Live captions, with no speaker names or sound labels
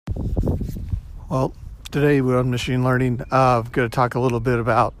Well, today we're on machine learning. I'm going to talk a little bit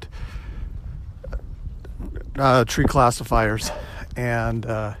about tree classifiers and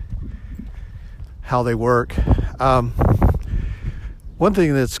how they work. One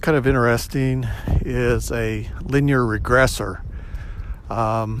thing that's kind of interesting is a linear regressor.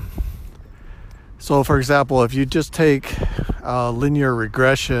 So for example, if you just take a linear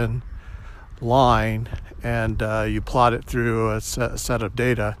regression line and you plot it through a set of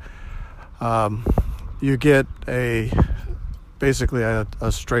data, you get basically a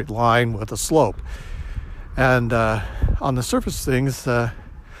straight line with a slope. And on the surface things, that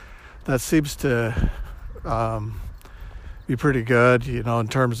seems to be pretty good, in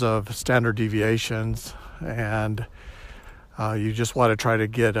terms of standard deviations. And you just want to try to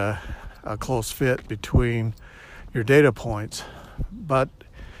get a close fit between your data points. But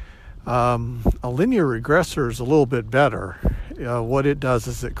a linear regressor is a little bit better. What it does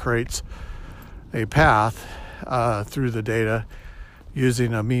is it creates a path through the data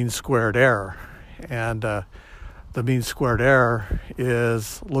using a mean squared error. And the mean squared error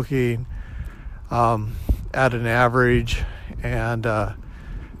is looking at an average and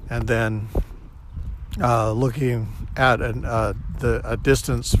then looking at a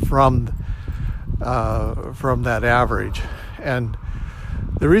distance from that average. And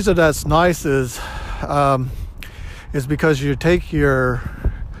the reason that's nice is because you take your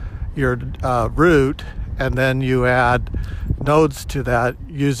route and then you add nodes to that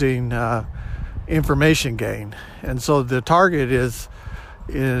using information gain. And so the target is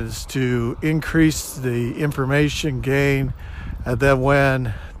to increase the information gain, and then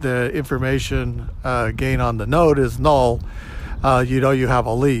when the information gain on the node is null, you have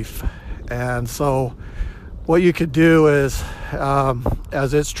a leaf. And so what you could do is,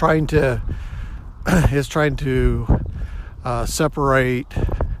 as it's trying to separate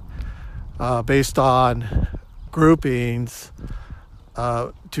based on groupings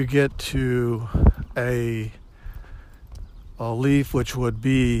to get to a leaf which would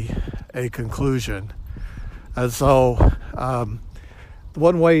be a conclusion. And so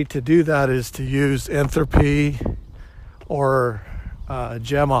one way to do that is to use entropy or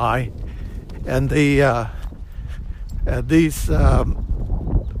gemi, and the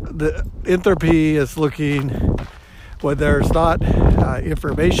entropy is looking when there's not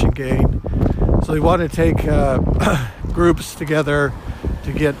information gain. So you want to take groups together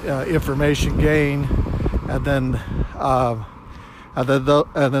to get information gain, and then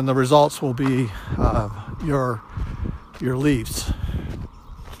the results will be your leaves.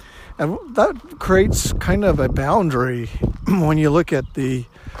 And that creates kind of a boundary. When you look at the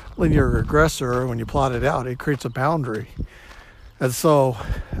linear regressor, when you plot it out, it creates a boundary. And so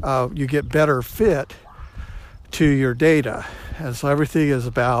you get better fit to your data. And so everything is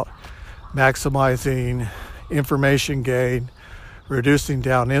about maximizing information gain, reducing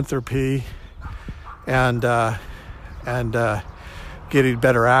down entropy, and getting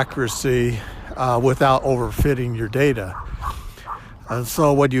better accuracy without overfitting your data. And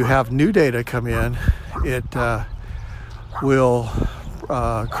so when you have new data come in, it will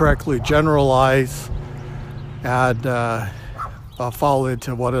correctly generalize and fall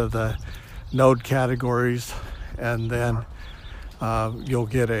into one of the node categories, and then you'll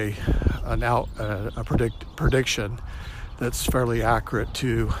get a prediction that's fairly accurate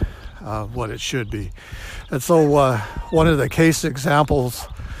to what it should be. And so one of the case examples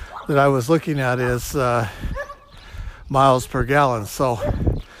that I was looking at is miles per gallon. So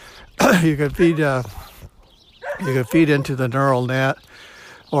you could feed into the neural net,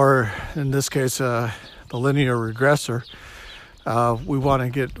 or in this case the linear regressor. We want to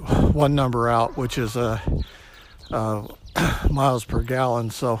get one number out, which is miles per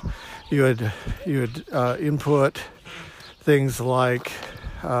gallon. So you would input things like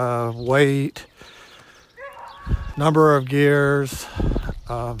weight, number of gears,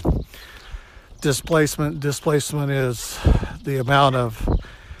 displacement. Displacement is the amount of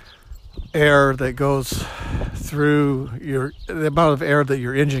air that goes through the amount of air that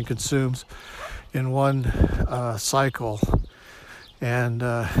your engine consumes in one cycle, and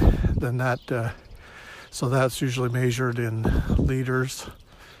then that. So that's usually measured in liters,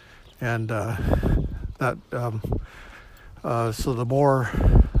 and so the more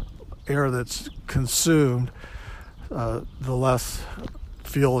air that's consumed, the less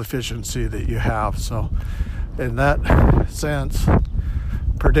fuel efficiency that you have. So in that sense,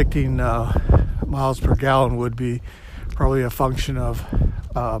 predicting miles per gallon would be probably a function of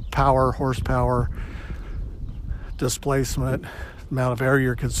power, horsepower, displacement, amount of air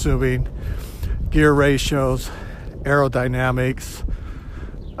you're consuming, gear ratios, aerodynamics,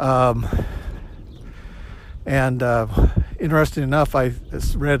 And interesting enough, I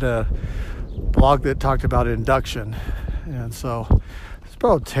read a blog that talked about induction, and so it's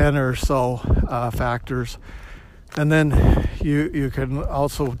about 10 or so factors. And then you can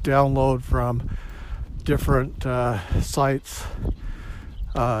also download from different sites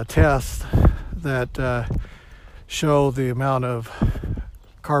tests that show the amount of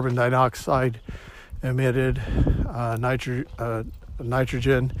carbon dioxide emitted,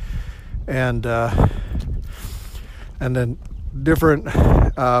 nitrogen, and then different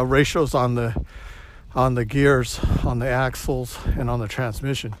ratios on the gears, on the axles, and on the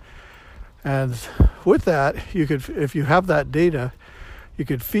transmission. And with that, you could, if you have that data, you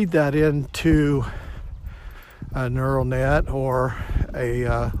could feed that into a neural net or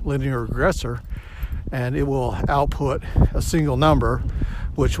a linear regressor, and it will output a single number,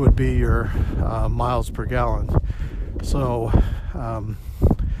 which would be your miles per gallon. So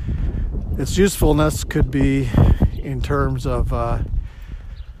its usefulness could be in terms of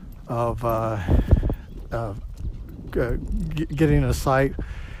getting a site,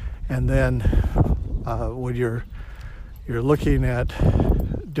 and then when you're looking at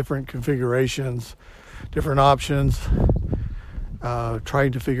different configurations, different options,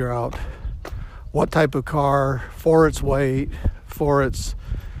 trying to figure out what type of car, for its weight, for its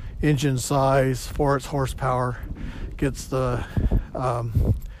engine size, for its horsepower, gets the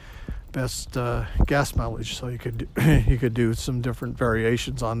best gas mileage. So you could do some different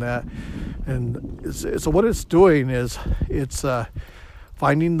variations on that. And so what it's doing is it's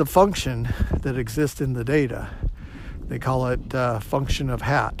finding the function that exists in the data. They call it function of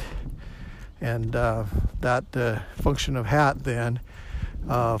hat. And that function of hat then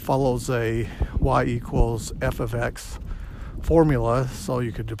follows a y equals f of x formula, so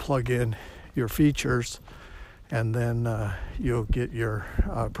you could plug in your features, and then you'll get your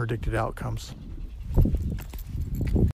predicted outcomes.